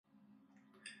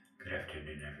Good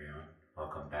afternoon, everyone.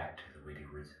 Welcome back to the Witty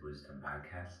Words of Wisdom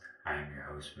podcast. I am your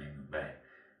host, Ming Bay.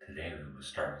 Today we will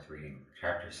start with reading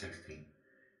Chapter 16.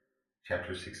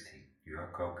 Chapter 16. You are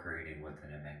co-creating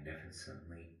within a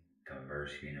magnificently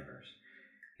diverse universe.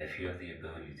 If you have the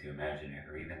ability to imagine it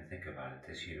or even think about it,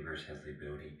 this universe has the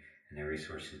ability and the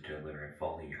resources to deliver it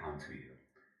fully onto you.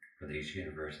 For this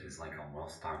universe is like a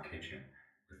well-stocked kitchen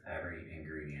with every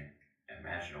ingredient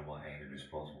imaginable at your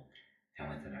disposal, and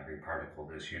within every particle of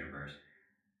this universe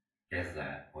is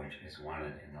that which is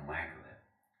wanted in the lack of it.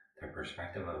 The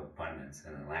perspective of abundance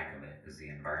and the lack of it is the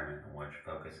environment in which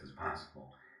focus is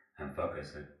possible, and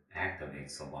focus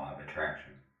activates the law of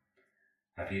attraction.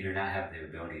 If you do not have the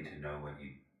ability to know what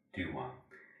you do want,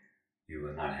 you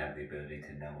will not have the ability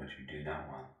to know what you do not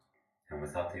want. And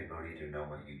without the ability to know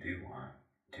what you do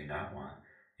not want,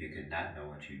 you could not know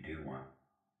what you do want.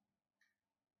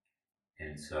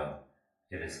 And so,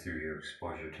 it is through your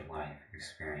exposure to life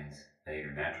experience that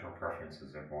your natural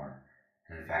preferences are born.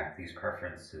 And in fact, these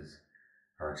preferences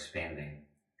are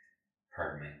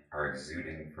are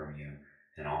exuding from you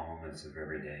in all moments of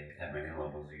every day at many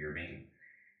levels of your being.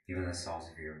 Even the cells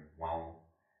of your well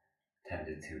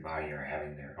tended to body are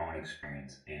having their own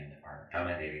experience and are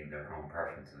emanating their own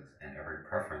preferences, and every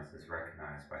preference is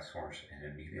recognized by source and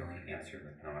immediately answered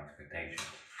with no expectation.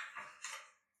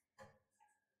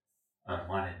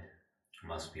 Unwanted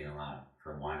must be allowed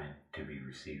for wanted to be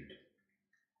received.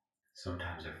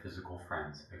 Sometimes our physical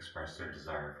friends express their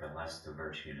desire for a less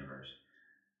diverse universe.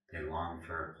 They long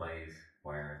for a place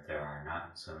where there are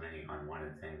not so many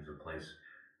unwanted things, a place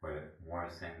where more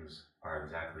things are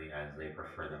exactly as they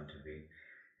prefer them to be.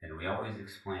 And we always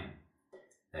explain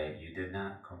that you did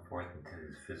not come forth into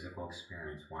this physical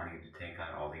experience wanting to take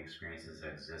on all the experiences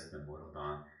that exist and whittle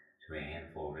down to a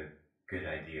handful of good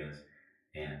ideas,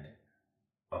 and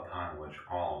upon which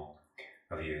all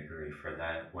of you agree, for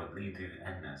that would lead to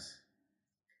endedness,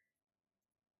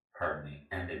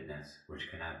 which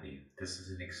cannot be. This is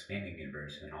an expanding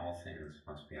universe, and all things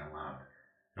must be allowed.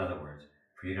 In other words,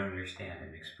 for you to understand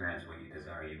and experience what you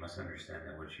desire, you must understand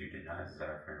that what you do not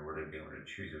desire, for in order to be able to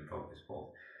choose and focus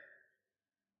both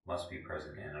must be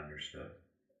present and understood.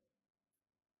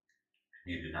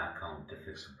 You do not come to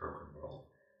fix a broken world.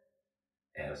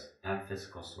 As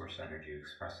non-physical source energy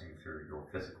expressing through your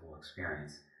physical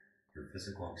experience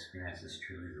is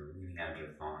truly the leading edge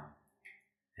of thought.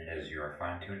 And as you are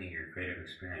fine-tuning your creative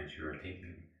experience, you are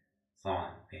taking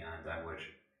thought beyond that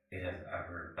which it has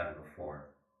ever been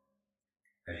before.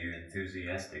 As you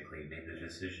enthusiastically made the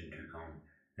decision to come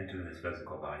into this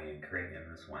physical body and create in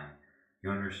this way,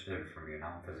 you understood from your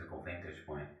non-physical vantage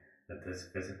point that this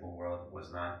physical world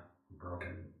was not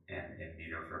broken and in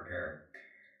need of repair,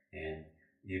 and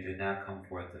you did not come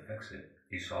forth to fix it.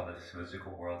 You saw this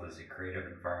physical world as a creative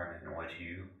environment in which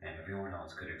you and everyone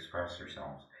else could express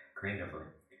yourselves creatively.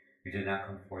 You did not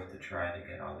come forth to try to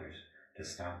get others to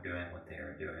stop doing what they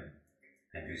are doing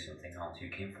and do something else.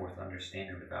 You came forth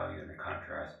understanding the value and the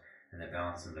contrast and the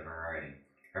balance and the variety.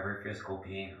 Every physical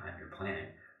being on your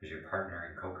planet is your partner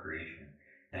in co-creation.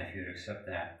 And if you would accept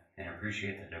that and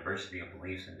appreciate the diversity of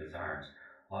beliefs and desires,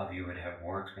 all of you would have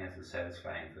more expansive,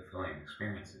 satisfying, fulfilling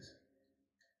experiences.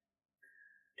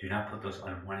 Do not put those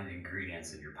unwanted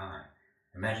ingredients in your pie.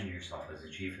 Imagine yourself as a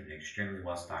chief in an extremely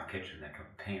well-stocked kitchen that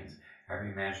contains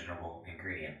every imaginable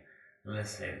ingredient. Let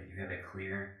us say that you have a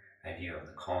clear idea of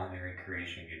the culinary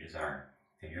creation you desire,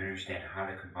 and you understand how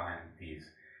to combine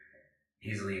these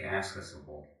easily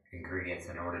accessible ingredients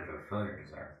in order to fulfill your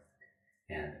desire.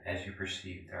 And as you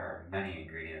perceive, there are many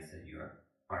ingredients that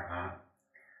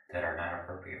are not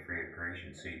appropriate for your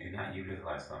creation, so you do not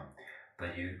utilize them,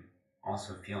 but you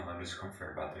also feel no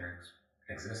discomfort about their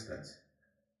existence.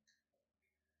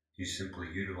 You simply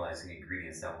utilize the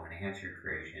ingredients that will enhance your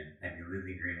creation, and you leave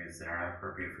the ingredients that are not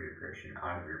appropriate for your creation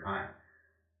out of your pie.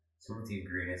 Some of the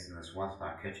ingredients in this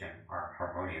one-stop kitchen are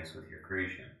harmonious with your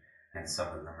creation, and some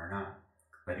of them are not.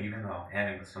 But even though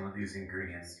adding some of these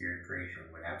ingredients to your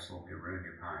creation would absolutely ruin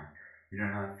your pie, you do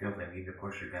not feel the need to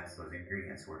push against those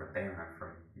ingredients or to ban them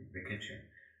from the kitchen,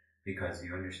 because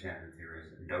you understand that there is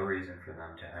no reason for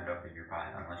them to end up in your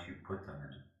pie unless you put them in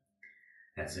it.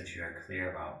 And since you are clear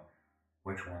about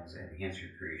which ones enhance your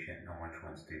creation and which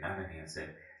ones do not enhance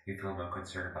it, you feel no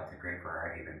concern about the great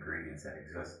variety of ingredients that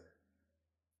exist.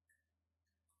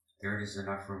 There is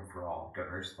enough room for all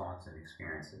diverse thoughts and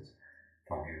experiences.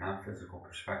 From your non-physical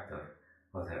perspective,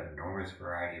 with the enormous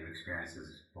variety of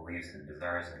experiences, beliefs, and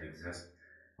desires that exist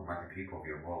among the people of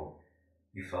your world,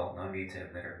 you felt no need to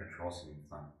admit or control some of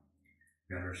them.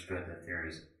 You understood that there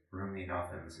is room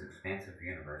enough in this expansive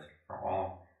universe for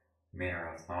all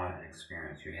manner of thought and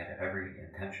experience. You had every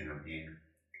intention of being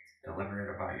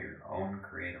Deliberate about your own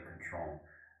creative control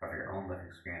of your own lived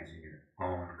experience and your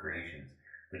own creations,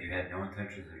 but you had no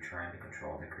intentions of trying to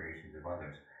control the creations of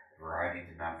others. Variety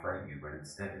did not frighten you, but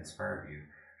instead inspired you,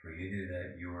 for you knew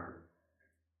that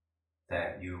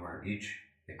you were each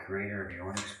the creator of your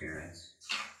own experience,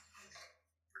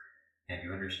 and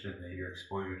you understood that your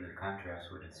exposure to the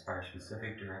contrast would inspire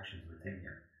specific directions within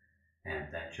you,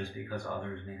 and that just because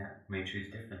others may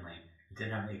choose differently, it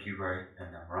did not make you right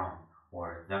and them wrong,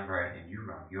 or them right and you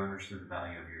wrong. You understood the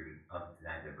value of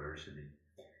that diversity.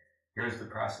 Here is the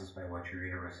process by which your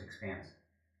universe expands.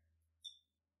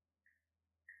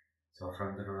 So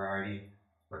from the variety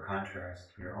or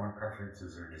contrast, your own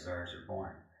preferences or desires are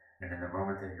born. And in the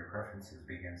moment that your preferences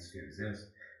begins to exist,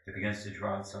 it begins to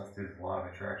draw itself through the law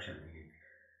of attraction,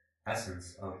 the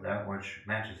essence of that which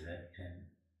matches it, and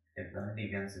it then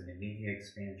begins an immediate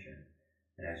expansion.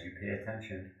 And as you pay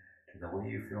attention to the way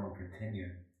you feel and continue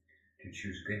to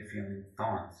choose good feeling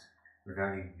thoughts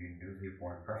regarding your newly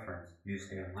born preference, you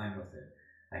stay in line with it.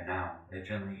 And now it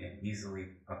gently and easily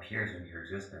appears in your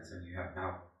existence, and you have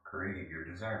now created your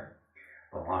desire.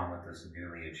 But along with this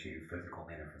newly achieved physical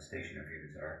manifestation of your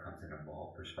desire comes an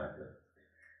evolved perspective.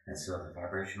 And so the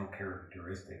vibrational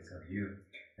characteristics of you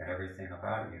and everything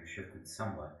about you shifted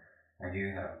somewhat, and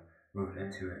you have moved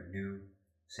into a new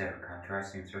set of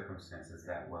contrasting circumstances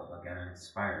that will again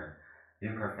inspire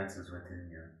new preferences within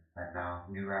you, and now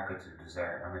new rockets of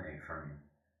desire emanate from you.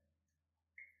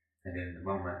 And in the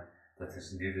moment that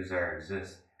this new desire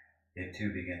exists, it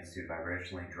too begins to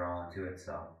vibrationally draw into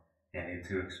itself, and it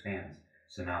too expands.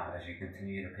 So now, as you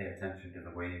continue to pay attention to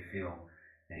the way you feel,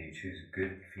 and you choose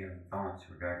good feeling thoughts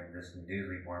regarding this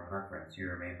newly born preference, you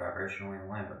remain vibrationally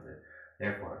aligned with it.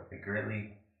 Therefore, it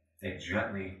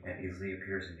gently and easily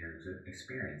appears in your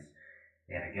experience.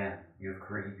 And again, you have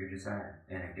created your desire.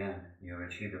 And again, you have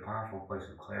achieved a powerful place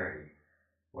of clarity,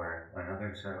 where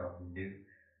another set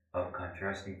of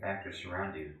contrasting factors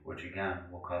surround you, which again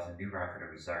will cause a new rocket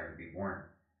of desire to be born.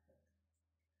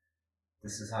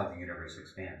 This is how the universe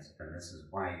expands, and this is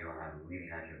why you are on the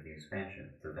leading edge of the expansion.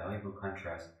 The valuable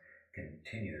contrast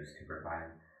continues to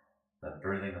provide the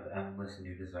birthing of endless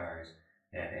new desires,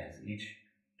 and as each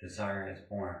desire is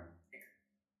born,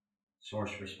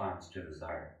 source responds to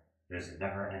desire. It is a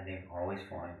never-ending, always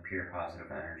flowing, pure positive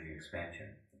energy expansion.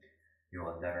 You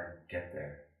will never get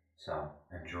there, so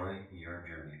enjoy your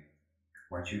journey.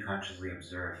 Once you consciously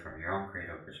observe from your own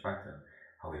creative perspective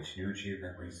how each new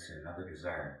achievement leads to another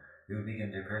desire, you will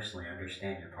begin to personally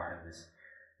understand your part in this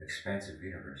expansive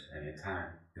universe, and in time,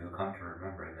 you will come to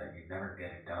remember that you never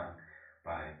get it done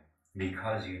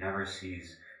because you never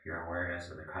cease your awareness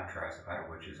of the contrast out of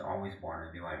which is always born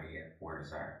a new idea or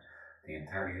desire. The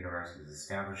entire universe is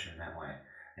established in that way,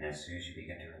 and as soon as you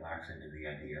begin to relax into the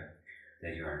idea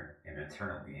that you are an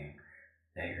eternal being,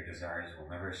 that your desires will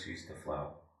never cease to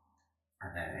flow,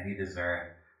 and that any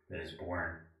desire that is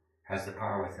born has the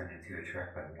power within it to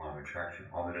attract by the law of attraction,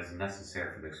 all that is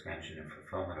necessary for the expansion and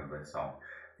fulfillment of itself,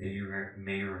 that you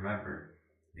may remember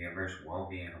the immense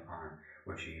well-being upon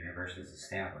which the universe is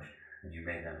established, and you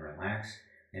may then relax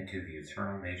into the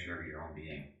eternal nature of your own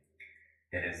being.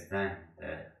 It is then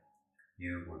that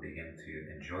you will begin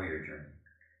to enjoy your journey.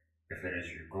 If it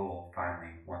is your goal,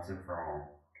 finally, once and for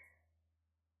all,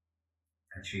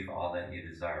 achieve all that you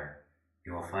desire,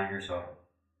 you will find yourself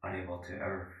unable to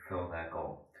ever fulfill that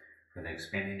goal. For the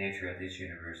expanding nature of this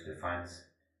universe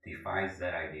defies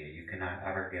that idea. You cannot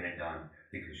ever get it done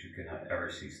because you cannot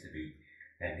ever cease to be,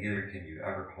 and neither can you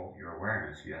ever hold your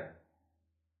awareness yet.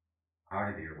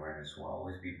 Out of your awareness will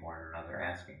always be born another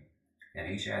asking,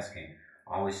 and each asking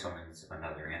always summons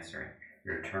another answering.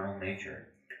 Your eternal nature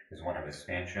is one of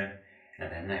expansion,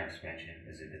 and in that expansion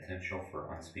is a potential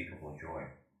for unspeakable joy.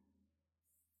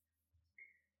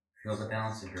 Feel the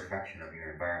balance and perfection of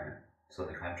your environment, so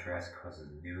the contrast causes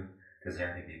new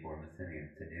desire to be born within you.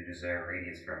 The new desire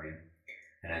radiates from you,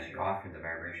 and as you offer the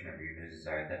vibration of your new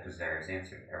desire, that desire is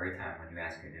answered. Every time when you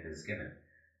ask it, it is given.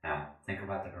 Now, think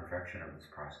about the perfection of this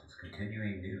process.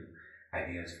 Continuing new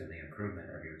ideas for the improvement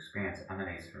of your experience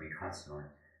emanates from you constantly,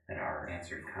 and are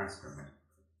answered constantly.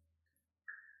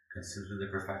 Consider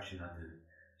the perfection of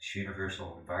this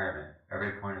universal environment.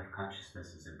 Every point of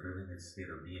consciousness is improving its state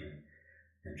of being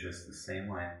in just the same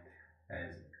way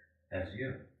as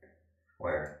you,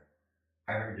 where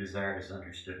every desire is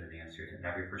understood and answered, and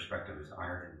every perspective is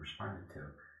honored and responded to.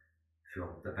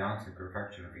 Feel the balance and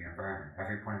perfection of your environment.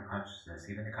 Every point of consciousness,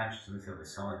 even the consciousness of a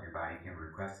cell in your body, can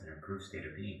request an improved state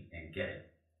of being and get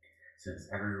it. Since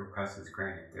every request is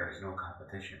granted, there is no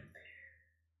competition.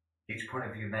 Each point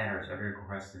of view matters, every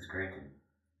request is granted,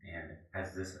 and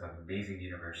as this amazing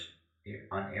universe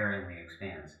unerringly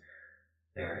expands,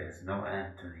 There is no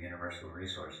end to the universal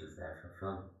resources that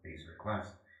fulfill these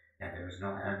requests, and there is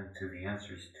no end to the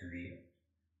answers to the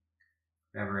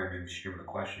never-ending stream of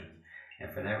questions,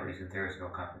 and for that reason there is no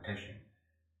competition.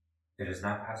 It is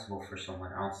not possible for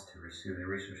someone else to receive the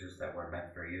resources that were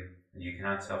meant for you, and you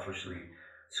cannot selfishly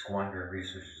squander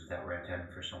resources that were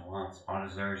intended for someone else. All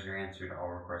desires are answered, all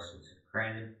requests are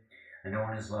granted, and no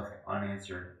one is left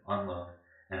unanswered, unloved,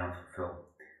 and unfulfilled.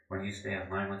 When you stay in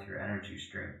line with your energy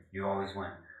stream, you always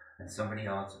win, and somebody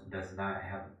else does not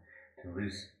have to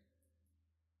lose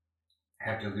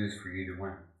for you to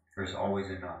win. There's always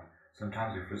enough.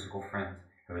 Sometimes your physical friends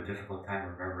have a difficult time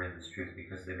remembering this truth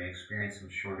because they may experience some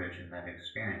shortage in that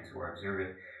experience or observe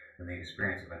it in the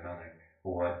experience of another.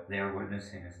 But what they are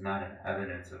witnessing is not an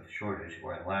evidence of shortage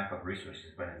or a lack of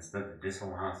resources, but instead the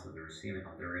disallowance of the receiving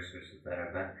of the resources that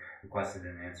have been requested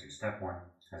and answered. Step 1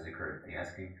 has occurred. The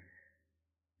asking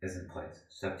is in place.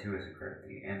 Step 2 has occurred.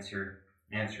 The answering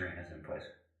is in place.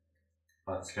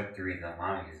 But step 3, the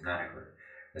allowing, has not occurred.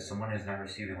 If someone is not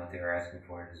receiving what they are asking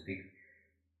for,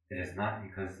 it is not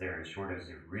because there is shortage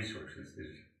of resources.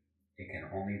 It can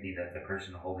only be that the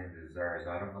person holding the desire is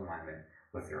out of alignment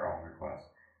with their own request.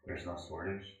 There is no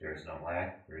shortage, there is no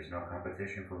lack, there is no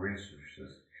competition for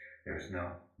resources. There is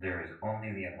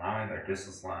only the allowing or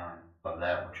disallowing of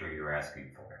that which you are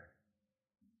asking for.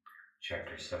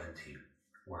 Chapter 17.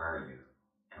 Where are you,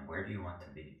 and where do you want to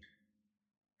be?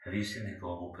 Have you seen the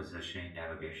global positioning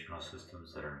navigational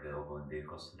systems that are available in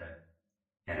vehicles today?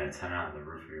 An antenna on the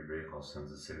roof of your vehicle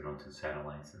sends a signal to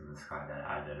satellites in the sky that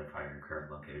identify your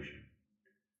current location.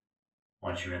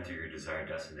 Once you enter your desired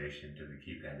destination to the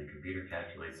keypad, the computer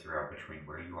calculates the route between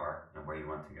where you are and where you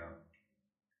want to go.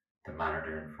 The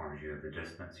monitor informs you of the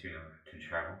distance you have to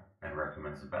travel and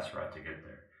recommends the best route to get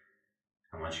there.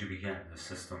 And once you begin, the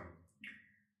system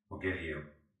will give you,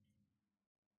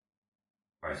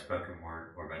 by spoken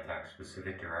word or by text,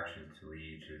 specific directions to lead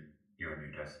you to your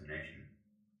new destination.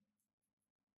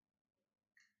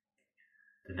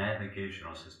 The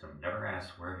navigational system never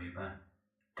asks, where have you been?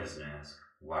 It doesn't ask,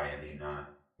 why have you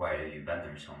been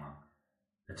there so long?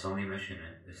 Its only mission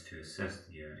is to assist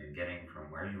you in getting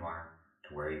from where you are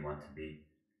to where you want to be.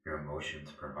 Your emotions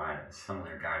provide a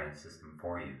similar guidance system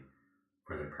for you,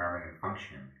 for the primary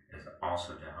function is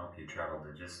also to help you travel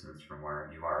the distance from where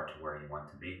you are to where you want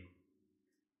to be.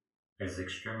 It is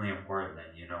extremely important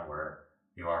that you know where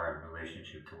you are in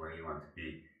relationship to where you want to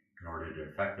be in order to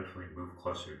effectively move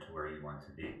closer to where you want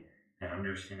to be. An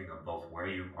understanding of both where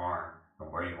you are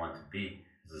and where you want to be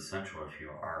is essential if you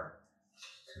are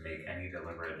to make any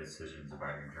deliberate decisions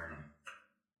about your journey.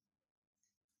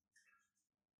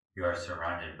 You are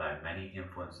surrounded by many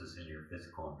influences in your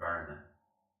physical environment,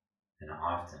 and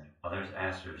often others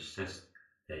ask or insist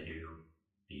that you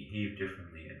behave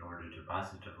differently in order to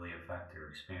positively affect their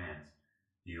experience.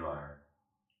 You are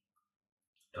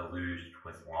deluged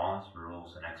with laws,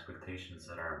 rules, and expectations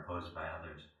that are imposed by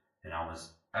others, and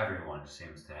almost everyone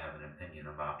seems to have an opinion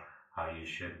about how you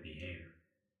should behave.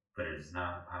 But it is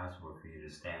not possible for you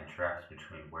to stay on tracks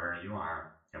between where you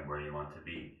are and where you want to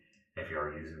be if you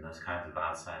are using those kinds of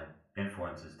outside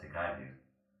influences to guide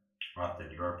you.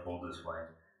 Often you are pulled this way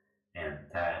and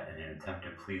that in an attempt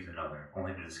to please another,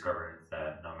 only to discover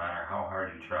that no matter how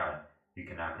hard you try, you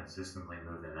cannot consistently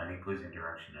move in any pleasing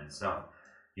direction in self.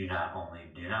 You not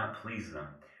only do not please them,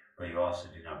 but you also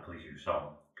do not please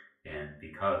yourself. And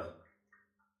because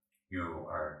you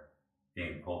are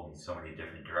being pulled in so many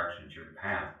different directions, your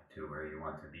path to where you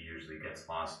want to be usually gets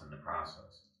lost in the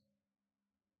process.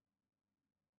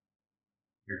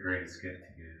 Your greatest gift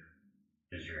to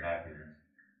give is your happiness.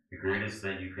 The greatest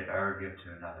that you could ever give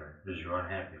to another is your own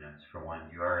happiness, for when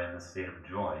you are in the state of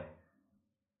joy,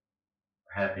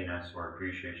 happiness, or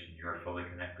appreciation, you are fully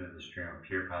connected to the stream of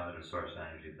pure positive source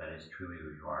energy that is truly who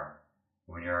you are.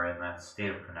 When you are in that state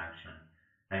of connection,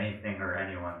 anything or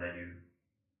anyone that you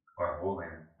are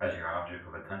holding as your object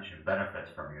of attention benefits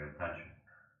from your attention.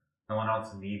 No one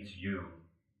else needs you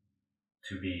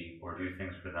to be or do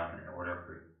things for them in order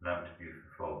for them to be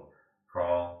fulfilled, for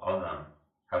all of them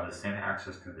have the same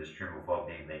access to the stream of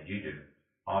well-being that you do.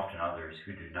 Often others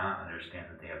who do not understand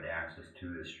that they have the access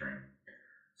to this stream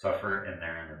suffer in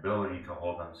their inability to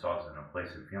hold themselves in a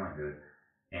place of feeling good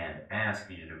and ask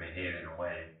you to behave in a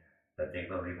way that they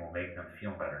believe will make them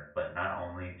feel better. But not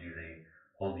only do they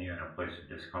hold you in a place of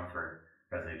discomfort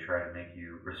as they try to make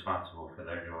you responsible for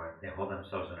their joy, they hold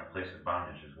themselves in a place of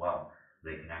bondage as well.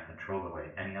 They cannot control the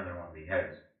way any other one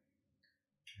behaves.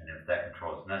 And if that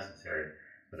control is necessary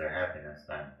for their happiness,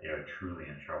 then they are truly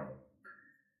in trouble.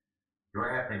 Your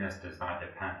happiness does not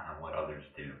depend on what others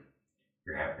do.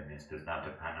 Your happiness does not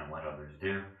depend on what others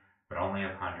do, but only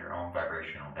upon your own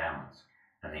vibrational balance.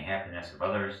 and the happiness of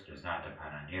others does not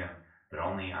depend on you, but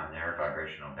only on their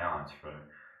vibrational balance. For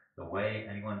the way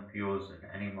anyone feels in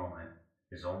any moment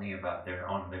is only about their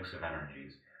own mix of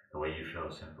energies. The way you feel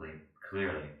is simply,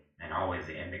 clearly, and always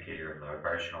the indicator of the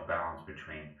vibrational balance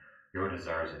between your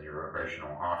desires and your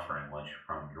vibrational offering, which,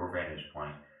 from your vantage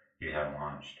point, you have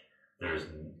launched. There is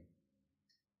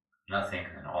nothing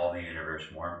in all the universe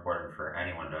more important for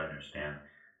anyone to understand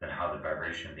than how the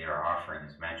vibration they are offering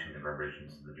is matching the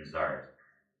vibrations of the desires.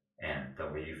 And the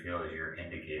way you feel is your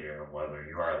indicator of whether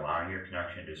you are allowing your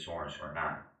connection to source or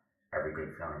not. Every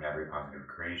good feeling, every positive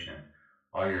creation,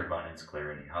 all your abundance,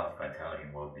 clarity, health, vitality,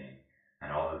 and well-being,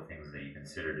 and all the things that you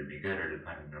consider to be good are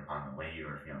dependent upon the way you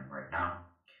are feeling right now,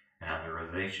 and on the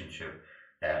relationship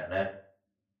that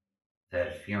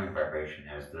feeling vibration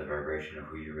has to the vibration of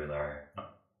who you really are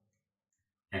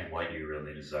and what you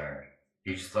really desire.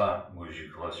 Each thought moves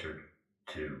you closer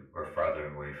to or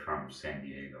farther away from San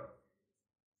Diego.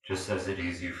 Just as it is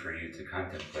easy for you to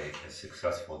contemplate a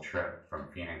successful trip from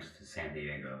Phoenix to San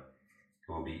Diego,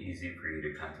 it will be easy for you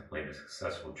to contemplate a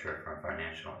successful trip from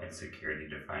financial insecurity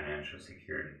to financial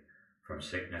security, from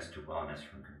sickness to wellness,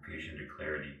 from confusion to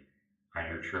clarity. On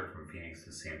your trip from Phoenix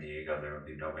to San Diego, there will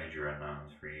be no major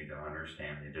unknowns for you to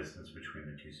understand the distance between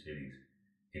the two cities.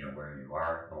 You know where you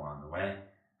are along the way,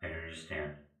 and you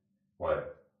understand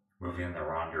what moving in the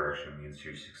wrong direction means to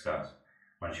your success.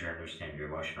 Once you understand your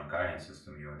emotional guidance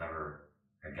system, you will never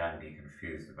again be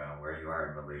confused about where you are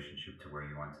in relationship to where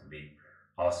you want to be.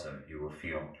 Also, you will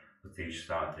feel with each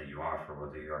thought that you offer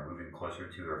whether you are moving closer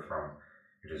to or from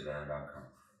your desired outcome.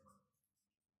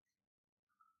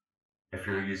 If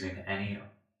you're using any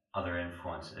other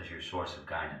influence as your source of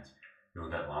guidance, you will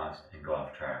get lost and go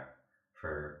off track.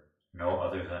 For no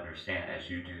others understand as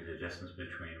you do the distance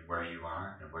between where you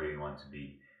are and where you want to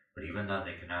be. But even though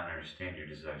they cannot understand your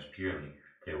desires purely,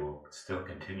 they will still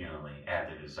continually add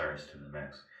their desires to the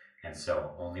mix. And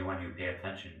so, only when you pay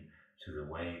attention to the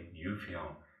way you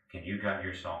feel can you guide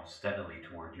yourself steadily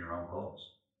toward your own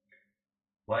goals.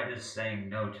 Why does saying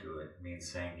no to it mean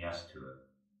saying yes to it?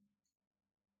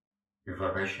 Your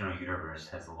vibrational universe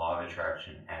has the law of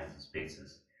attraction as its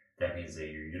basis. That means that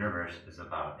your universe is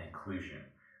about inclusion.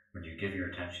 When you give your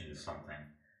attention to something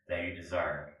that you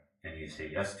desire and you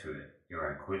say yes to it, you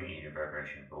are including it in your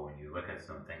vibration. But when you look at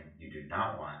something you do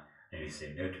not want and you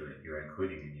say no to it, you are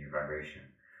including it in your vibration.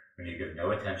 When you give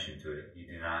no attention to it, you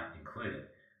do not include it.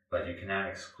 But you cannot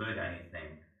exclude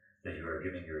anything that you are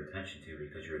giving your attention to,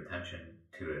 because your attention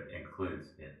to it includes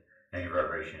it in your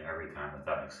vibration every time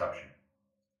without exception.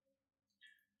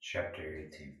 Chapter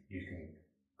 18. You can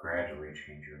gradually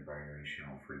change your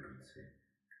vibrational frequency.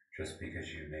 Just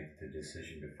because you make the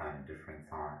decision to find a different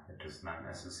thought, it does not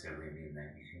necessarily mean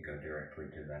that you can go directly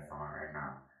to that thought right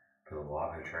now. For the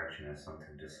law of attraction has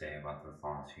something to say about the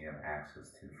thoughts you have access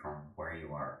to from where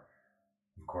you are.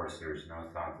 Of course, there is no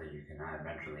thought that you cannot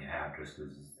eventually have, just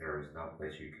as there is no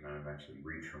place you cannot eventually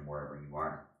reach from wherever you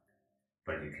are.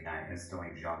 But you cannot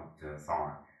instantly jump to a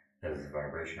thought that is a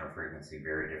vibrational frequency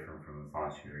very different from the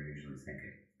thoughts you are usually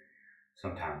thinking.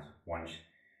 Sometimes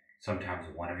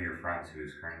one of your friends who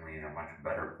is currently in a much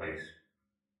better place,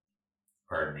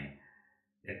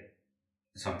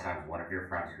 sometimes one of your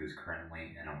friends who is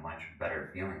currently in a much better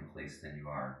feeling place than you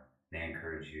are may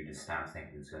encourage you to stop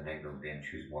thinking so negatively and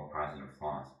choose more positive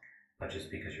thoughts. But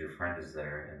just because your friend is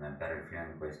there in that better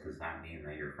feeling place does not mean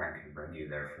that your friend can bring you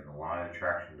there, for the law of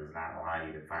attraction does not allow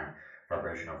you to find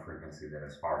vibrational frequency that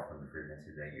is far from the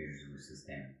frequency that you usually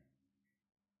sustain.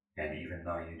 And even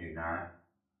though you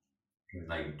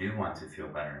do want to feel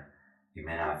better, you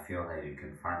may not feel that you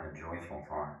can find the joyful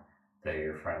thought that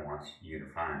your friend wants you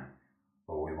to find.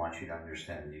 But we want you to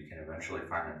understand that you can eventually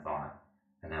find that thought,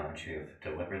 and that once you have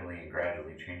deliberately and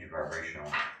gradually changed your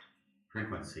vibrational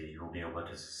frequency, you will be able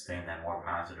to sustain that more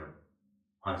positive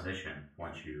position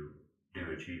once you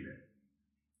do achieve it.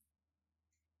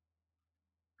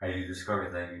 As you discover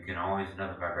that you can always know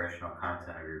the vibrational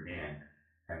content of your being,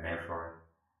 and therefore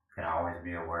can always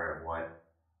be aware of what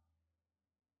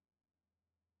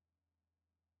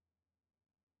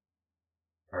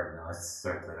let's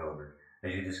start that over.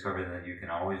 As you discover that you can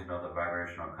always know the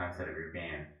vibrational content of your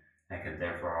being, and can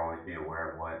therefore always be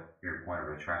aware of what your point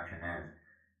of attraction is,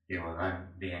 you will then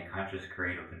be in conscious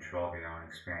creative control of your own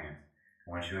experience.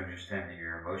 And once you understand that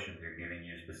your emotions are giving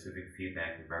you specific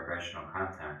feedback of vibrational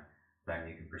content, then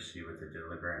you can proceed with the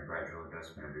deliberate and gradual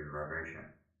adjustment of your vibration.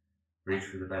 Reach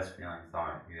for the best feeling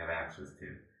thought you have access to.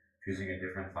 Choosing a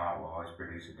different thought will always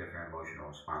produce a different emotional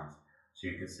response. So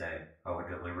you could say, I would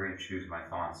deliberately choose my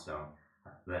thoughts so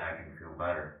that I can feel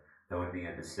better. That would be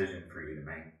a decision for you to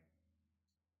make.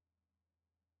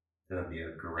 That would be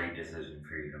a great decision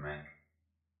for you to make.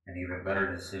 An even better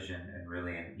decision, and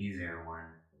really an easier one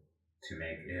to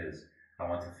make, is I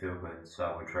want to feel good, so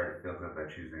I would try to feel good by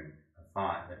choosing a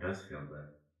thought that does feel good.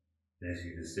 It is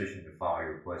your decision to follow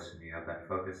your bliss, and you have been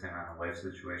focusing on a life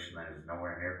situation that is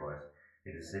nowhere near bliss.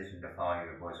 Your decision to follow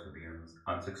your bliss would be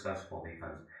unsuccessful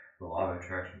because the law of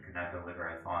attraction cannot deliver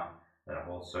a thought that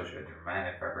holds such a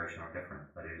dramatic vibrational difference.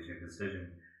 But it is your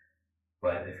decision.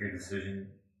 But if your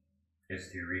decision is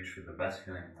to reach for the best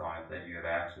feeling thought that you have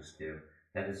access to,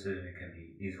 that decision can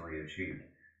be easily achieved.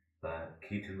 The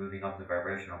key to moving up the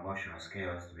vibrational emotional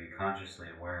scale is to be consciously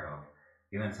aware of,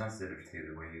 even sensitive to,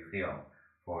 the way you feel.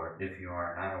 For if you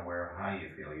are not aware of how you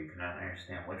feel, you cannot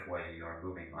understand which way you are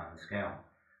moving on the scale.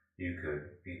 You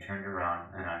could be turned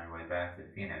around and on your way back to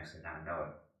Phoenix and not know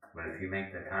it. But if you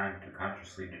make the time to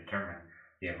consciously determine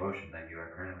the emotion that you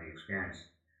are currently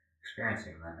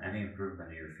experiencing, then any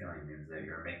improvement in your feeling means that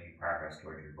you are making progress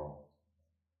towards your goal.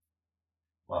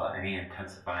 While any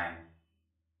intensifying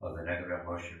of the negative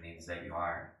emotion means that you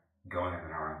are going in the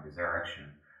wrong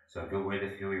direction. So a good way to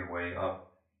feel your way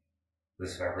up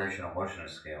this vibrational emotional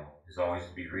scale is always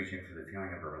to be reaching for the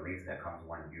feeling of a relief that comes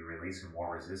when you release a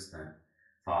more resistant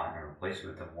thought and replace it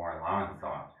with a more allowing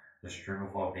thought. The stream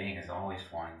of well-being is always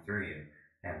flowing through you,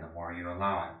 and the more you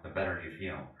allow it, the better you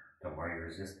feel. The more you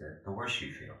resist it, the worse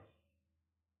you feel.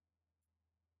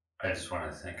 I just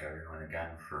want to thank everyone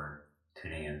again for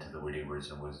tuning into the Witty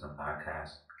Words of Wisdom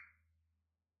podcast.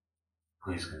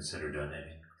 Please consider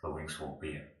donating. The links will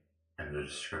be in the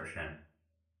description.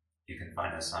 You can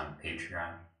find us on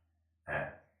Patreon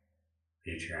at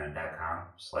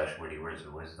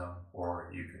patreon.com/wittywordsofwisdom, or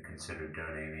you can consider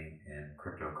donating in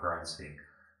cryptocurrency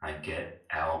on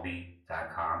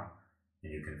getalby.com,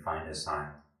 and you can find us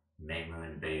on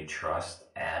Maymoon Bay Trust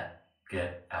at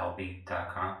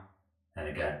getalby.com. And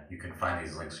again, you can find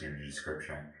these links in the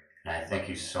description. And I thank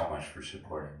you so much for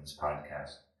supporting this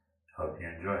podcast. Hope you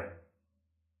enjoy.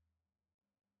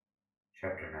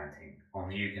 Chapter 19.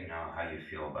 Only you can know how you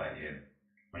feel about you.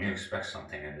 When you expect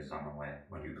something, it is on the way.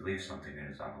 When you believe something, it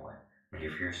is on the way. When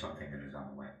you fear something, it is on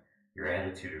the way. Your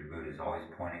attitude or mood is always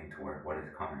pointing toward what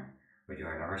is coming, but you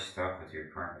are never stuck with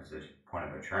your current point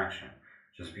of attraction.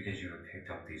 Just because you have picked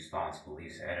up these thoughts,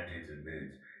 beliefs, attitudes, and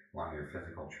moods along your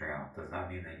physical trail does not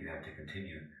mean that you have to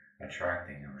continue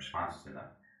attracting in response to them.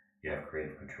 You have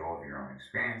creative control of your own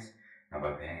experience, and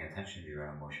by paying attention to your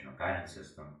own emotional guidance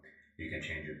system, you can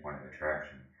change your point of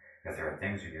attraction. If there are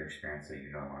things in your experience that you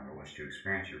no longer wish to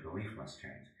experience, your belief must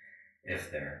change.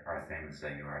 If there are things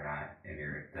that are not in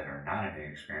your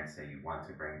experience that you want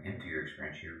to bring into your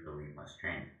experience, your belief must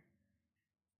change.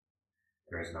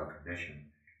 There is no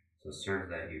condition, so serve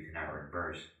that you cannot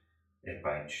reverse it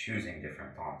by choosing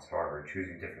different thoughts. However,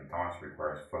 choosing different thoughts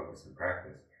requires focus and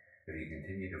practice. If you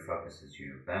continue to focus as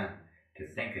you have been, to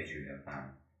think as you have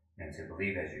been, and to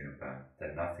believe as you have been,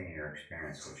 then nothing in your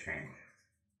experience will change.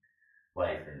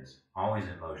 Life is always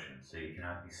in motion, so you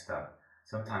cannot be stuck.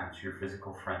 Sometimes your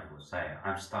physical friend will say,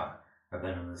 I'm stuck. I've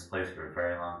been in this place for a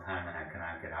very long time and I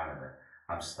cannot get out of it.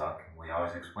 I'm stuck, and we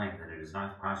always explain that it is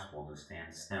not possible to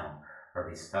stand still or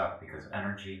be stuck because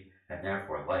energy and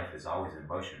therefore life is always in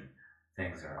motion.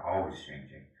 Things are always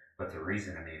changing, but the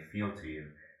reason it may feel to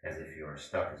you as if you are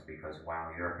stuck is because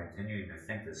while you are continuing to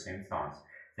think the same thoughts,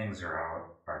 things are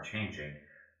changing,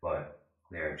 but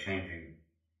they are changing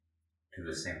to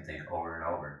the same thing over and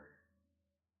over.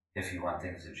 If you want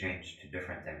things to change to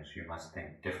different things, you must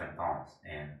think different thoughts,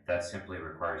 and that simply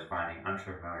requires finding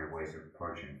unfamiliar ways of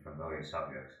approaching familiar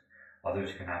subjects.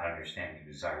 Others cannot understand your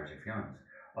desires or feelings.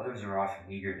 Others are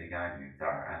often eager to guide you. There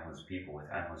are endless people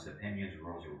with endless opinions,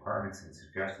 rules, requirements, and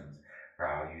suggestions for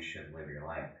how you should live your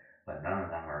life, but none of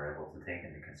them are able to take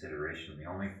into consideration the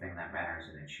only thing that matters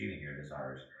in achieving your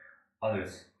desires.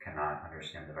 Others cannot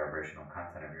understand the vibrational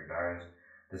content of your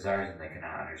desires, and they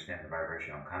cannot understand the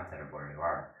vibrational content of where you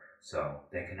are. So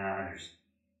they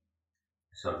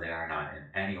are not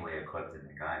in any way equipped to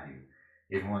guide you.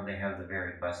 Even when they have the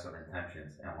very best of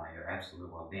intentions and want your absolute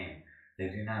well-being, they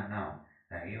do not know.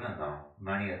 And even though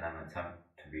many of them attempt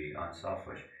to be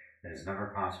unselfish, it is never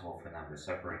possible for them to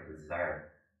separate the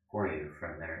desire for you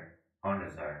from their own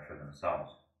desire for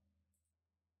themselves.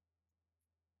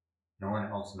 No one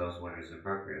else knows what is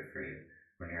appropriate for you.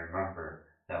 When you remember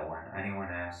that when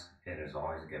anyone asks, it is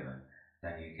always given,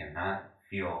 then you cannot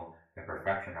feel the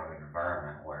perfection of an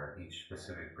environment where each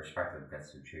specific perspective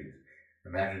gets to choose.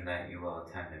 Imagine that you will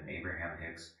attend an Abraham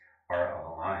Hicks Art of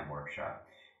Allowing workshop.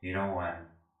 You know when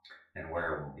and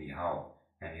where it will be held,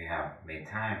 and you have made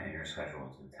time in your schedule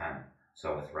to attend.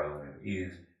 So with relative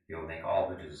ease, you will make all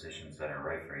the decisions that are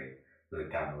right for you. You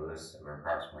look down the list of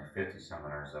approximately 50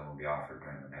 seminars that will be offered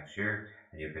during the next year,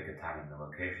 and you pick a time and the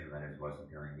location that is most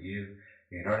appealing to you.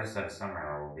 You notice that a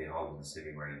seminar will be held in the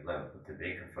city where you live, but the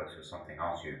date conflicts with something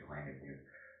else you had planned to do.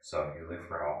 So you look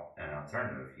for an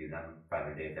alternative. You then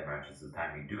find a date that matches the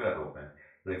time you do have open.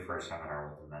 You look for a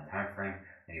seminar within that time frame,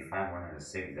 and you find one in a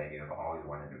city that you have always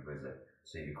wanted to visit.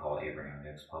 So you call Abraham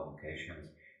Hicks Publications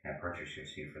and purchase your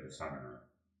seat for the seminar.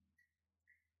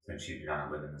 Since you do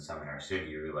not live in the seminar city,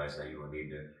 you realize that you will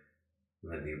need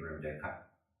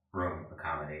room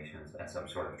accommodations and some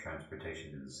sort of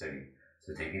transportation to the city.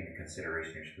 So taking into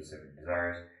consideration your specific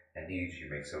desires and needs, you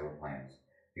make several plans.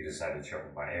 You decide to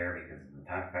travel by air because of the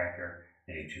time factor,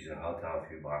 and you choose a hotel a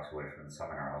few blocks away from the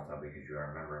seminar hotel because you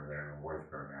are a member of their rewards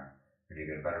program, and you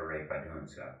get a better rate by doing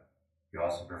so. You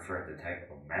also prefer the type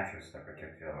of mattress that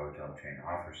particular hotel chain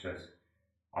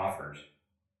offers.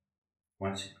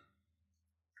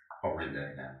 I'll read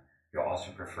that again. You'll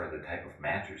also prefer the type of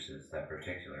mattresses that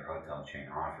particular hotel chain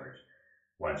offers.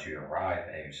 Once you arrive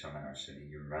at your seminar city,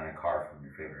 you rent a car from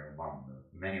your favorite among the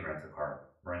many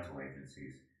rental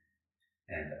agencies.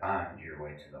 And on your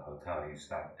way to the hotel, you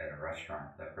stop at a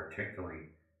restaurant that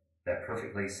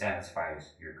perfectly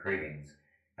satisfies your cravings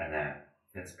and that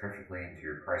fits perfectly into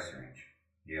your price range.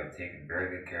 You have taken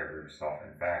very good care of yourself.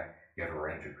 In fact, you have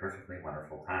arranged a perfectly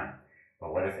wonderful time.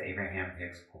 But what if Abraham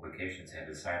Hicks Publications had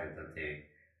decided that they,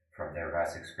 from their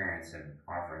vast experience in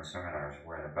offering seminars,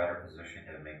 were in a better position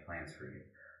to make plans for you?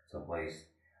 So based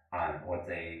on what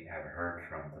they have heard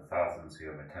from the thousands who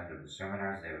have attended the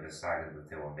seminars, they have decided that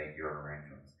they will make your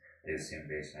arrangements. They assume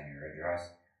based on your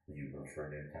address that you prefer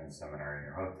to attend the seminar in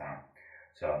your hometown.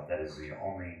 So that is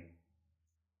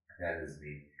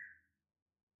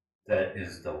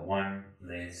the one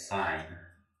they sign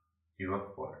you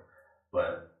up for.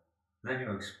 But then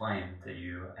you explain that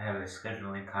you have a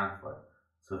scheduling conflict,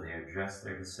 so they address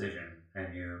their decision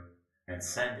and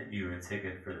send you a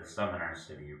ticket for the seminar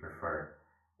city you prefer.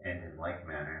 And in like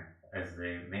manner, as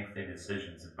they make their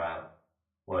decisions about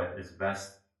what is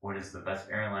the best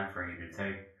airline for you to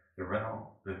take,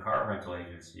 the car rental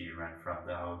agency you rent from,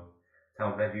 the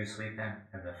hotel bed you sleep in,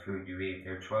 and the food you eat,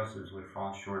 their choices would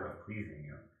fall short of pleasing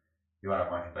you. You are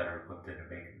much better equipped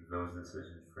to make those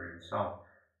decisions for yourself.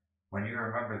 When you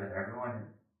remember that everyone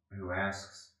who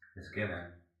asks is given,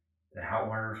 then how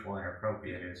wonderful and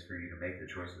appropriate it is for you to make the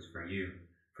choices for you.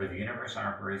 For the universe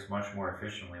operates much more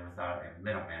efficiently without a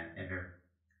middleman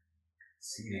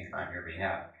interceding on your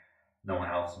behalf. No one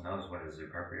else knows what is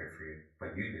appropriate for you,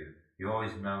 but you do. You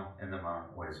always know in the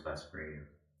moment what is best for you.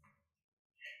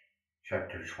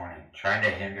 Chapter 20. Trying to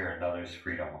hinder another's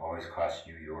freedom always costs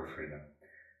you your freedom.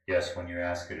 Yes, when you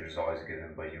ask, it is always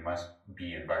given, but you must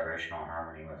be in vibrational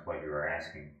harmony with what you are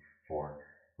asking for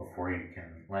before you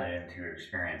can let it into your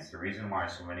experience. The reason why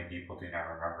so many people do not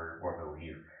remember or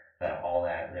believe that all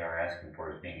that they are asking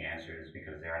for is being answered is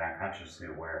because they are not consciously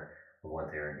aware of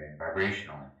what they are doing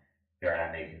vibrationally. They are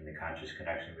not making the conscious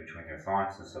connection between their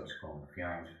thoughts, the subsequent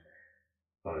feelings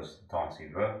those thoughts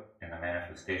evoke, and the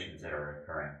manifestations that are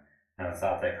occurring. And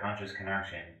without that conscious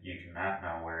connection, you cannot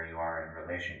know where you are in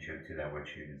relationship to that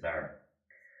which you desire.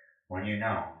 When you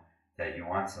know that you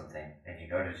want something and you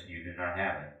notice you do not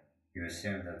have it, you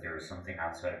assume that there is something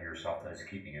outside of yourself that is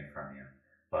keeping it from you.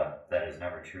 But that is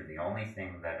never true. The only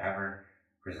thing that ever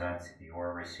presents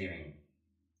your receiving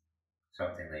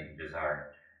something that you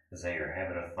desire is that your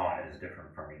habit of thought is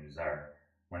different from your desire.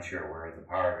 Once you're aware of the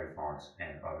power of your thoughts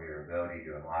and of your ability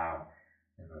to allow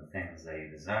in the things that you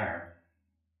desire,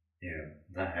 you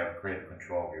then have greater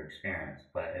control of your experience.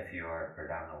 But if you are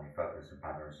predominantly focused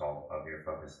upon the result of your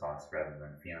focused thoughts rather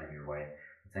than feeling your way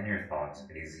within your thoughts,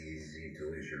 it is easy to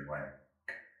lose your way.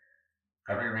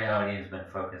 Every reality has been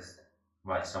focused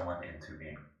by someone into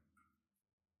being.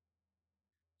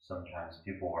 Sometimes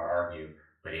people will argue,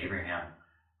 but Abraham,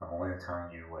 I'm only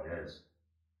telling you what is.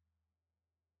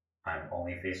 I'm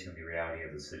only facing the reality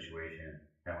of the situation.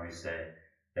 And we say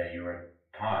that you were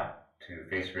taught to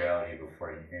face reality before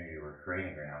you knew you were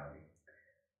creating reality.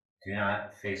 Do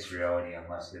not face reality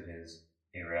unless it is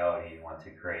a reality you want to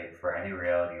create, for any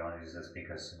reality only exists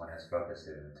because someone has focused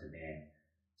it into being.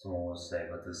 Someone will say,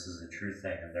 but this is a true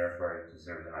thing and therefore it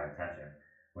deserves my attention.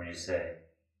 When you say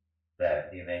that,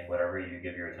 you make whatever you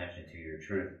give your attention to your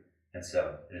truth, and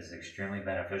so it is extremely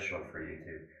beneficial for you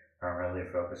to primarily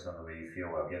focus on the way you feel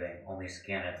while giving only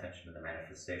scant attention to the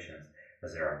manifestations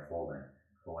as they are unfolding.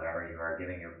 But whenever you are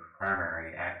giving your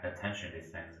primary attention to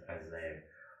things as they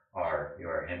are, you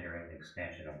are hindering the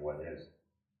expansion of what is.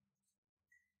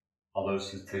 All those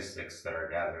statistics that are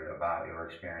gathered about your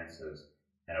experiences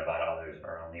and about others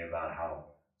are only about how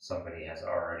somebody has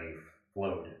already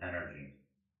flowed energy,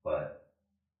 but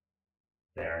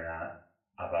They are not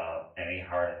about any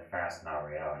hard and fast now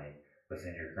reality.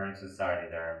 Within your current society,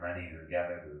 there are many who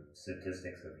gather the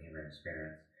statistics of human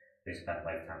experience. They spend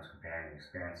lifetimes comparing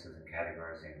experiences and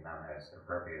categorizing them as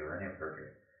appropriate or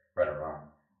inappropriate, right or wrong.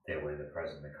 They weigh the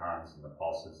pros and the cons and the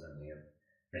pulses and the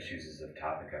misuses of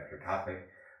topic after topic,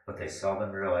 but they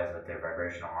seldom realize that their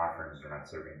vibrational offerings are not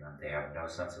serving them. They have no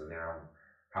sense of their own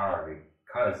power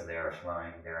because they are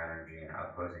flowing their energy in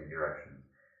opposing directions.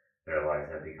 Their lives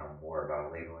have become more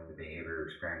about labeling the behavior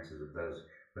experiences of those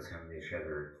with whom they share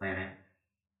their planet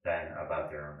than about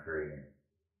their own creating.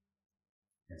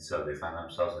 And so they find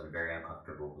themselves in a very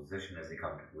uncomfortable position as they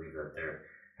come to believe that their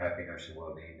happiness and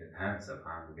well-being depends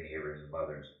upon the behaviors of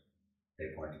others.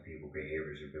 They point to people's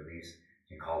behaviors or beliefs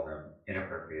and call them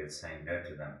inappropriate, saying no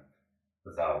to them,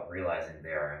 without realizing they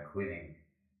are including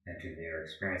into their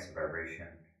experience a vibration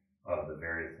of the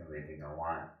very thing they do not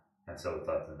want. And so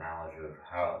without the knowledge of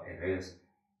how it is,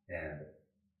 and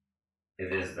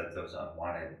it is that those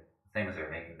unwanted things are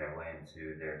making their way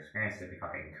into their experience, they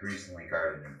become increasingly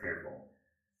guarded and fearful.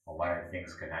 Unwanted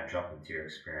things cannot jump into your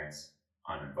experience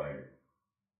uninvited.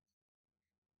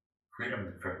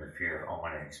 Freedom from the fear of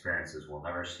unwanted experiences will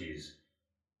never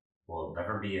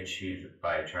be achieved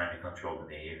by trying to control the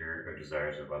behavior or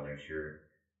desires of others. Your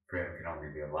freedom can only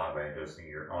be allowed by adjusting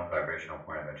your own vibrational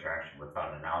point of attraction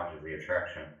without a knowledge of the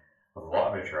attraction, of the law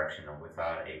of attraction, and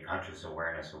without a conscious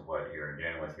awareness of what you're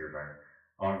doing with your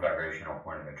own vibrational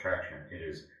point of attraction. It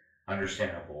is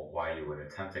understandable why you would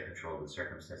attempt to control the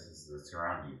circumstances that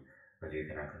surround you, but you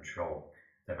cannot control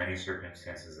the many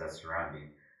circumstances that surround you.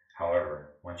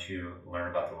 However, once you learn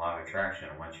about the law of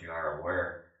attraction, once you are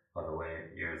aware of the way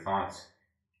your thoughts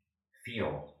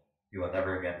feel, you will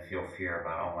never again feel fear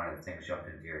about unwanted things jump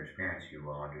into your experience. You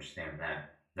will understand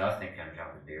that nothing can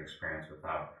jump into your experience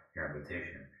without your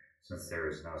invitation. Since there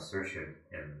is no assertion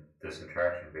in this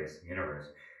attraction-based universe,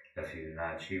 if you do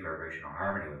not achieve vibrational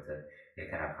harmony with it, it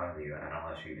cannot come to you. And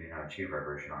unless you do not achieve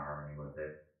vibrational harmony with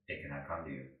it, it cannot come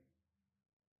to you.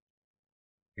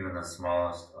 Even the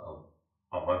smallest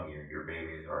among you, your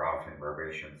babies, are offering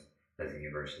vibrations that the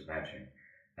universe is matching.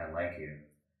 And like you,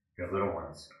 your little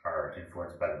ones are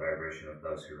influenced by the vibration of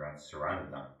those who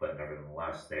surrounded them, but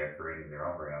nevertheless they are creating their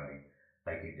own reality,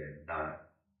 like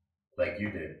you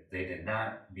did. They did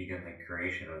not begin the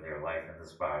creation of their life in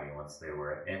this body once they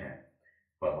were in it,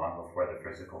 but long before the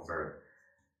physical birth,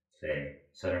 they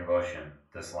set in motion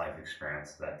this life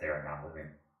experience that they are now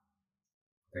living.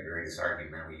 The greatest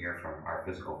argument we hear from our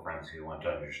physical friends who want to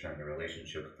understand the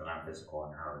relationship with the non-physical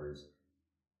and how it is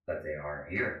that they are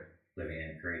here living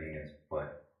and creating is,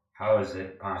 but how is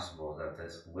it possible that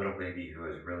this little baby who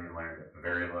has really learned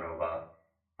very little about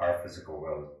our physical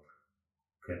world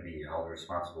could be held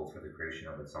responsible for the creation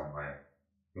of its own life?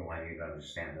 We want you to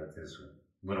understand that this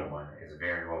little one is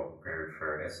very well prepared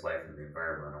for its life in the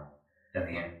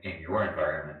in your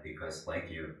environment, because like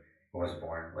you, it was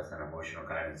born with an emotional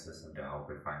guidance system to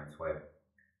help it find its way.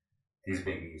 These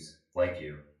babies, like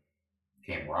you,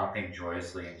 came romping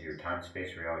joyously into your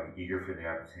time-space reality, eager for the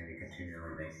opportunity to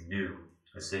continually make new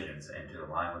decisions and to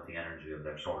align with the energy of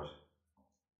their source.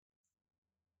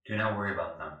 Do not worry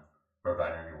about them or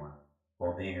about anyone.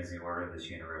 Well-being is the order of this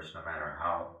universe, no matter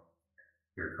how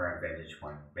your current vantage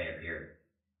point may appear.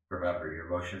 Remember, your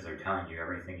emotions are telling you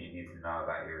everything you need to know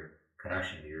about your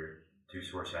connection to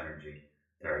source energy.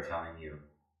 They are telling you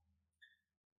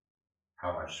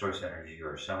how much source energy you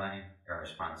are sending in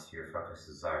response to your focused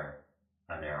desire.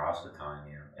 And they are also telling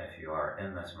you if you are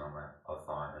in this moment of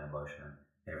thought and emotion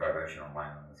in vibrational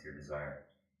alignment with your desire.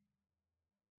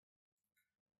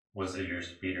 Was it your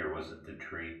speed or was it the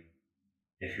tree?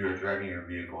 If you were driving your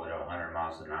vehicle at 100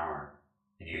 miles an hour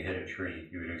and you hit a tree,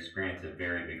 you would experience a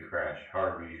very big crash.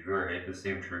 However, if you were to hit the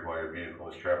same tree while your vehicle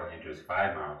was traveling at just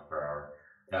 5 miles per hour,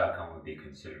 the outcome would be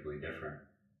considerably different.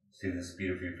 See the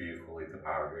speed of your vehicle like the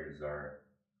power of your desire.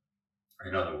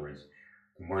 In other words,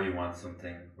 the more you want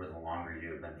something, or the longer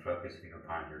you have been focusing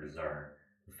upon your desire,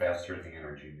 the faster the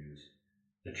energy moves.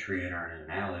 The tree in our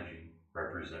analogy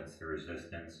represents the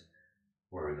resistance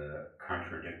or the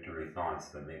contradictory thoughts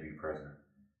that may be present.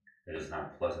 It is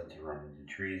not pleasant to run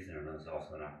into trees, and it is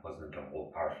also not pleasant to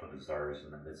hold powerful desires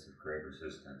in the midst of great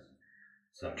resistance.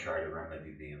 Some try to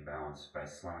remedy the imbalance by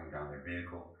slowing down their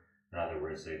vehicle. In other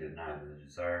words, they deny the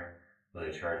desire, but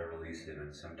they try to release it,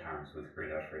 and sometimes with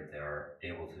great effort they are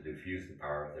able to diffuse the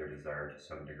power of their desire to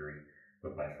some degree,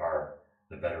 but by far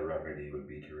the better remedy would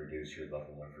be to reduce your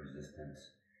level of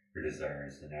resistance. Your desire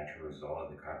is the natural result of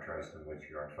the contrast in which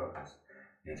you are focused.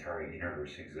 The entire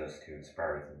universe exists to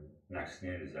inspire the next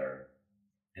new desire.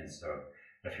 And so,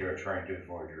 if you are trying to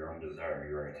avoid your own desire,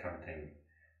 you are attempting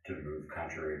to move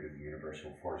contrary to the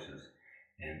universal forces.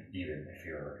 And even if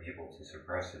you're able to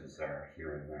suppress a desire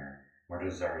here and there, more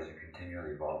desires are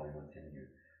continually evolving within you.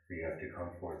 For you have to come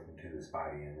forth into this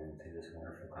body and into this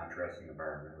wonderful contrasting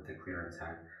environment with the clear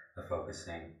intent of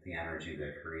focusing the energy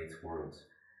that creates worlds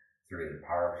through the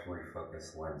powerfully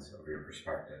focused lens of your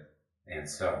perspective. And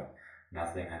so,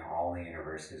 nothing in all the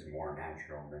universe is more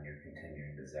natural than your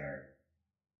continuing desire.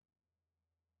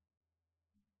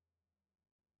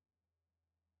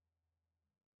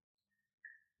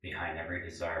 Behind every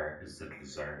desire is the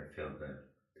desire to feel good.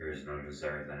 There is no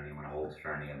desire that anyone holds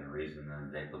for any other reason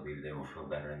than they believe they will feel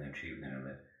better in the achievement of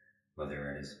it.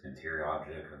 Whether it is a material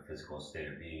object, a physical state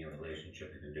of being, a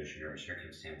relationship, a condition, or a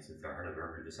circumstance, at the heart of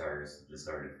every desire is the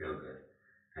desire to feel good.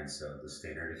 And so the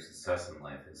standard of success in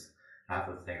life is not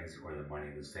the things or the money.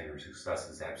 The standard of success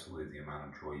is absolutely the amount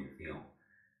of joy you feel.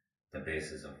 The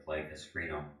basis of life is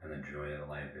freedom, and the joy of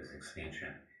life is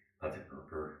expansion. But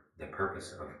the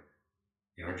purpose of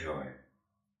your joy,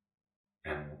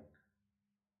 and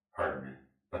pardon me,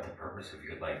 but the purpose of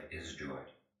your life is joy.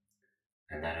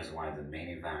 And that is why the main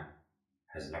event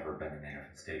has never been the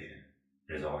manifestation.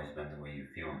 It has always been the way you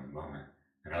feel in the moment.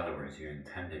 In other words, you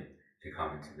intended to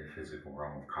come into the physical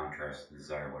realm of contrast, to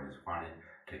desire what is wanted,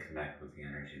 to connect with the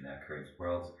energy that creates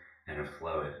worlds, and to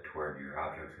flow it toward your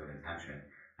objects of attention,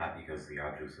 not because the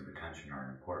objects of attention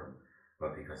are important,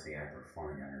 but because the act of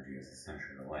flowing energy is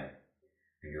essential to life.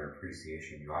 In your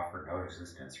appreciation, you offer no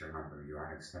resistance. Remember, you are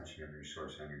an extension of your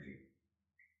source energy.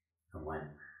 And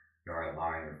when you are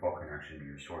allowing your full connection to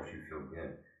your source, you feel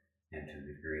good. And to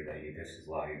the degree that you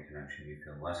disallow your connection, you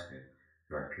feel less good.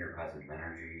 You are pure positive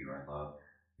energy, you are love,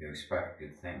 you expect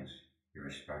good things. You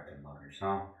respect and love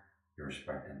yourself, you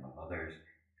respect and love others,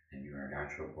 and you are a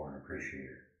natural born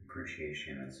appreciator.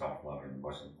 Appreciation and self-love are the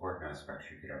most important aspects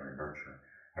you could ever nurture.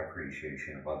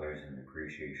 Appreciation of others and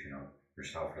appreciation of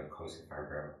yourself are the closest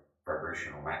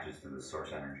vibrational matches to the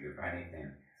source energy of anything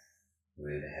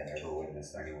we have ever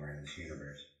witnessed anywhere in this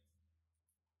universe.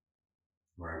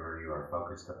 Whenever you are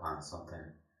focused upon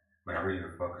something,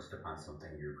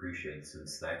 you appreciate,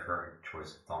 since that current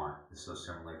choice of thought is so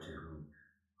similar to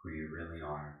who you really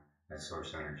are as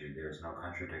source energy. There is no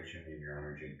contradiction in your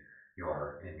energy. You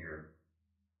are in your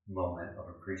moment of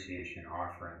appreciation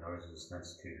offering no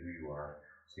resistance to who you are,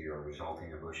 so your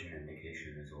resulting emotion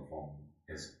indication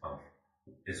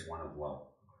is one of love,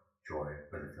 joy,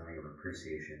 with a feeling of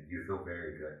appreciation. You feel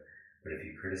very good, but if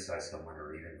you criticize someone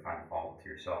or even find fault with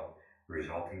yourself, the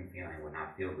resulting feeling would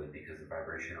not feel good, because the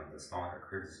vibration of this thought or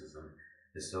criticism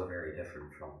is so very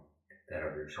different from that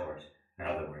of your source. In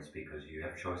other words, because you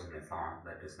have chosen a thought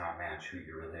that does not match who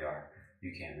you really are,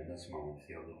 you can in this moment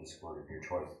feel the discord of your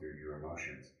choice through your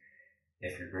emotions.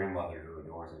 If your grandmother, who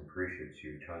adores and appreciates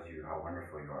you, tells you how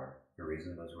wonderful you are, the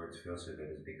reason those words feel so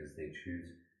good is because they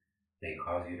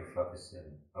cause you to focus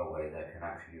in a way that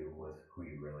connects you with who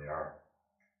you really are.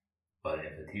 But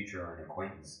if a teacher or an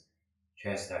acquaintance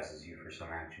chastises you for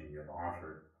some action you have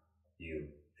offered,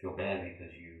 you feel bad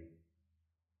because you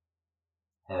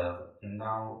have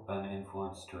now been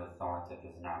influenced to a thought that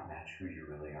does not match who you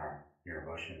really are. Your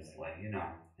emotions let you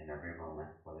know in every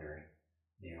moment whether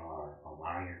you are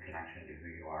allowing your connection to who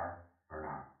you are or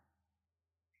not.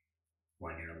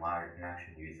 When you allow your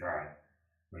connection, you thrive.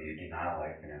 When you do not allow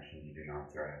your connection, you do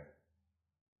not thrive.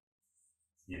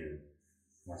 You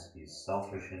must be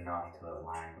selfish enough to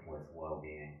align with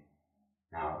well-being.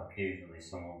 Now, occasionally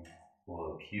someone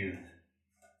will accuse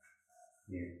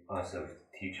us of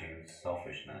teaching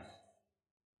selfishness.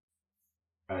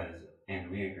 And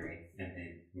we agree,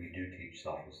 indeed, we do teach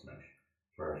selfishness.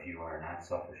 For if you are not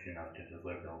selfish enough to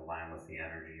deliver in line with the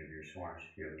energy of your source,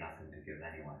 you have nothing to give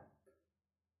anyone.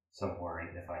 Some worry,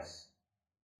 if I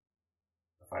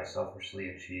selfishly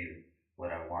achieve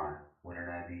what I want, wouldn't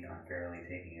I be unfairly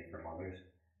taking it from others?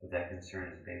 But that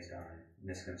concern is based on a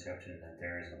misconception that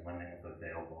there is a limit of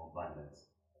available abundance.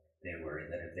 They worry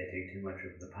that if they take too much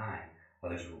of the pie,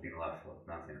 others will be left with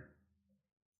nothing.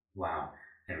 Wow,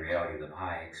 in reality, the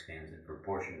pie expands in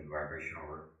proportion to the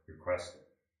vibrational request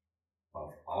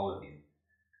of all of you.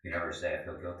 You never say, I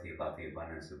feel guilty about the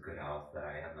abundance of good health that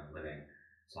I have been living,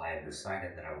 so I have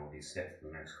decided that I will be sick for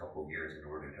the next couple of years in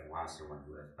order to allow someone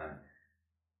who has been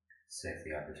sick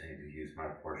the opportunity to use my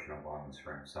portion of wellness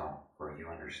for himself. For you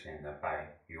understand that by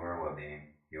your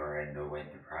well-being, you are in no way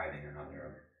depriving another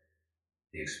of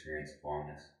the experience of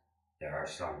wellness. There are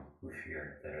some who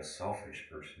fear that a selfish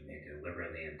person may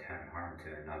deliberately intend harm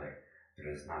to another, but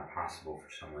it is not possible for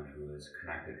someone who is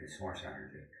connected to source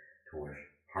energy to wish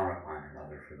harm upon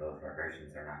another, for those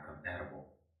vibrations are not compatible.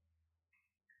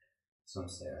 Some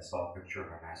say, I saw a picture of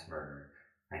a mass murderer,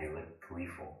 and he looked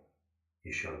gleeful.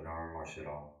 He showed no remorse at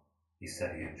all. He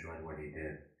said he enjoyed what he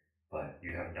did, but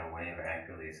you have no way of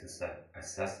accurately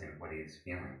assessing what he is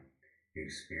feeling. You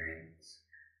experience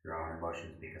your own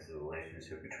emotions because of the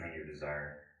relationship between your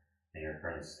desire and your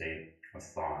current state of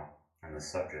thought and the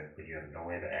subject, but you have no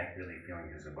way of accurately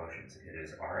feeling his emotions. It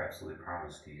is our absolute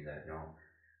promise to you that no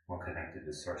one connected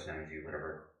to source energy would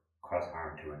ever cause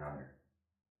harm to another.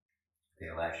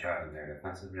 They lash out in their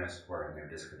defensiveness or in their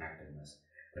disconnectedness,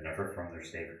 but never from their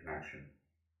state of connection.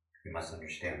 You must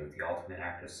understand that the ultimate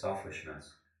act of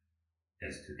selfishness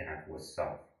is to connect with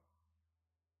self.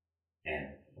 And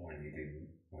when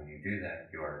you do that,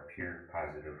 you are pure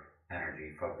positive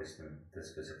energy focused in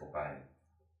this physical body.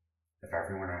 If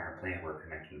everyone on our planet were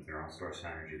connected with their own source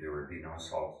energy, there would be no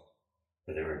assaults,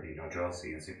 but there would be no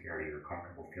jealousy, insecurity, or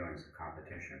comfortable feelings of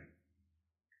competition.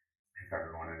 If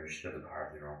everyone understood the power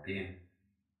of their own being,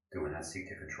 they would not seek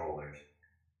to control others.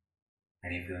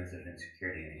 Any feelings of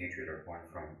insecurity and hatred are born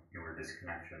from your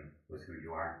disconnection with who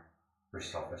you are. Your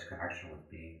selfish connection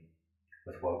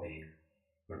with well-being,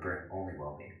 would bring only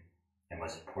well-being. And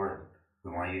most important,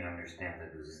 we want you to understand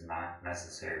that this is not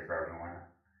necessary for everyone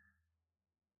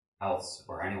else,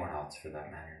 or anyone else for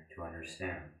that matter, to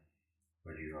understand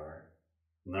what you are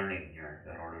learning here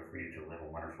in order for you to live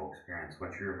a wonderful experience.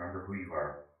 Once you remember who you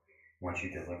are, once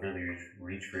you deliberately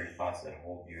reach for your thoughts that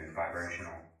hold you in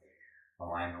vibrational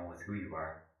alignment with who you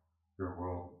are, your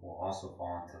world will also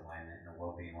fall into alignment and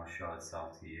well-being will show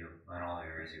itself to you in all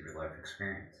areas of your life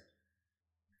experience.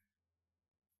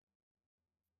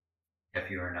 If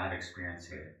you are not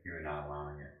experiencing it, you are not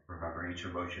allowing it. Remember, each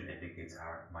emotion indicates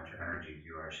how much energy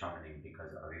you are summoning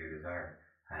because of your desire,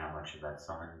 and how much of that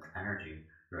summoned energy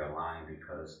you're allowing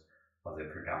because of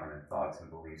the predominant thoughts and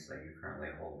beliefs that you currently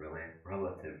hold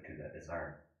relative to that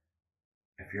desire.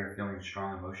 If you're feeling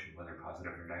strong emotion, whether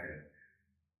positive or negative,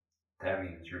 that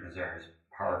means your desire is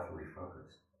powerfully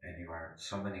focused, and you are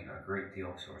summoning a great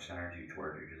deal of source energy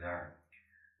toward your desire.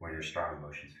 When your strong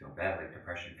emotions feel bad, like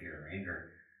depression, fear, or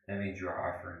anger, that means you are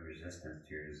offering resistance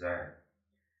to your desire.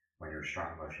 When your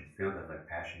strong emotions feel good, like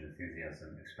passion,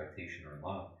 enthusiasm, expectation, or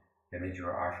love, that means you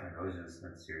are offering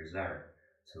resistance to your desire.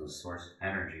 So the source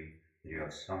energy that you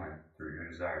have summoned through your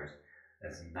desires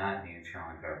is not being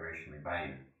challenged vibrationally by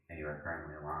you, and you are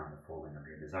currently allowing the folding of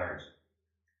your desires.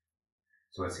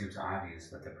 So it seems obvious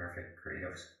that the perfect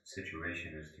creative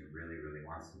situation is to really, really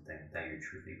want something that you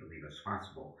truly believe is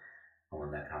possible. And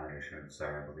when that combination of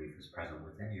desire and belief is present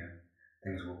within you,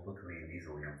 things will quickly and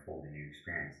easily unfold in your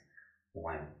experience.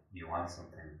 When you want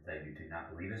something that you do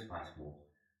not believe is possible,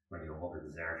 when you hold a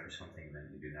desire for something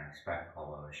that you do not expect,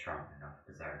 although a strong enough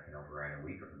desire can override a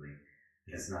weaker belief,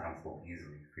 it does not unfold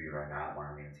easily, for you are not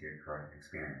allowing into your current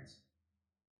experience.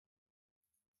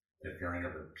 The feeling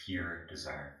of a pure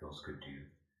desire feels good to you.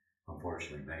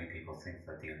 Unfortunately, many people think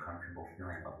that the uncomfortable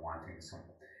feeling of wanting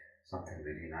something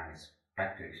they do not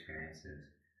expect to experience is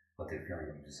what the feeling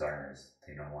of desire is.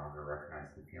 They no longer recognize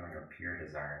the feeling of pure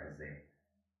desire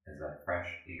as that fresh,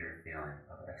 eager feeling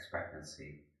of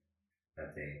expectancy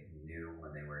that they knew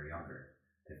when they were younger.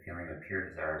 The feeling of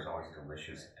pure desire is always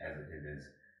delicious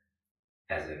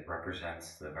as it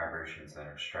represents the vibrations that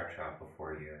are stretched out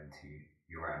before you into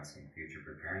your unseen future,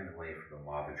 preparing the way for the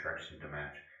law of attraction to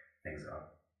match things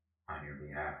up on your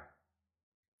behalf.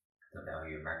 The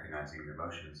value of recognizing your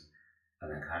emotions and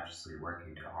then consciously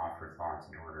working to offer thoughts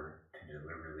in order to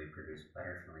deliberately produce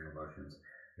better feeling emotions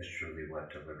is truly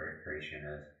what deliberate creation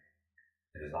is.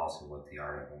 It is also what the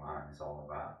art of allowing is all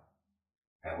about.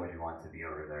 How would you want to be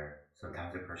over there?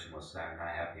 Sometimes a person will say, I'm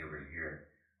not happy over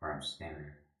here where I'm standing.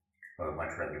 I would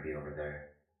much rather be over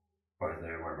there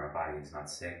where my body is not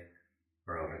sick,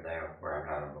 or over there where I'm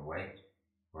not overweight,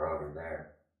 or over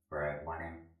there where I have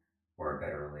money, or a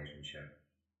better relationship.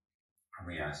 And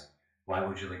we ask, why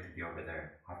would you like to be over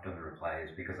there? Often the reply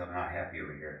is, because I'm not happy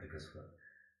over here, because of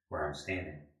where I'm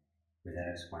standing. We then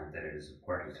explain that it is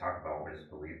important to talk about what is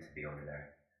believed to be over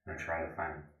there, and try to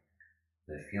find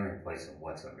the feeling place of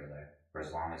what's over there. For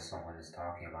as long as someone is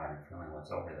talking about and feeling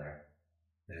what's over there,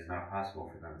 it is not possible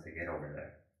for them to get over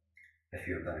there. If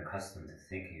you have been accustomed to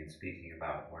thinking and speaking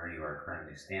about where you are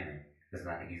currently standing, it is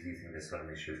not an easy thing to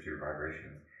suddenly shift your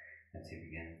vibrations and to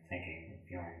begin thinking and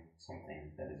feeling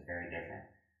something that is very different.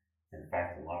 In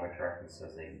fact, the law of attraction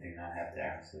says that you do not have to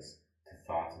access to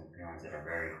thoughts and feelings that are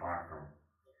very far from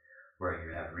where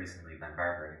you have recently been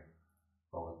vibrating.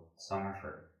 But with some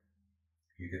effort,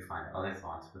 you could find other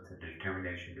thoughts with the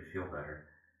determination to feel better.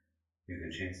 You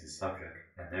can change the subject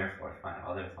and therefore find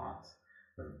other thoughts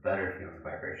with better feeling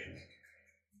vibrations.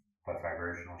 But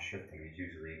vibrational shifting is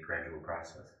usually a gradual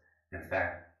process. In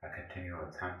fact, a continual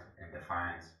attempt in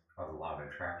defiance of the law of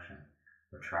attraction,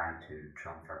 of trying to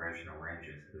jump vibrational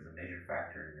ranges, is a major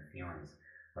factor in the feelings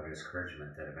of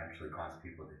discouragement that eventually cause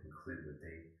people to conclude that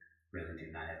they really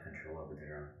do not have control over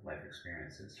their own life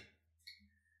experiences.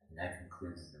 And that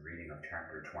concludes the reading of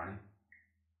chapter 20,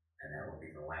 and that will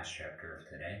be the last chapter of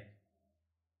today.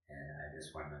 And I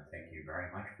just want to thank you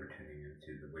very much for tuning in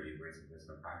to the Witty Words of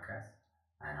Wisdom podcast,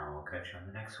 and I will catch you on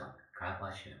the next one. God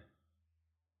bless you.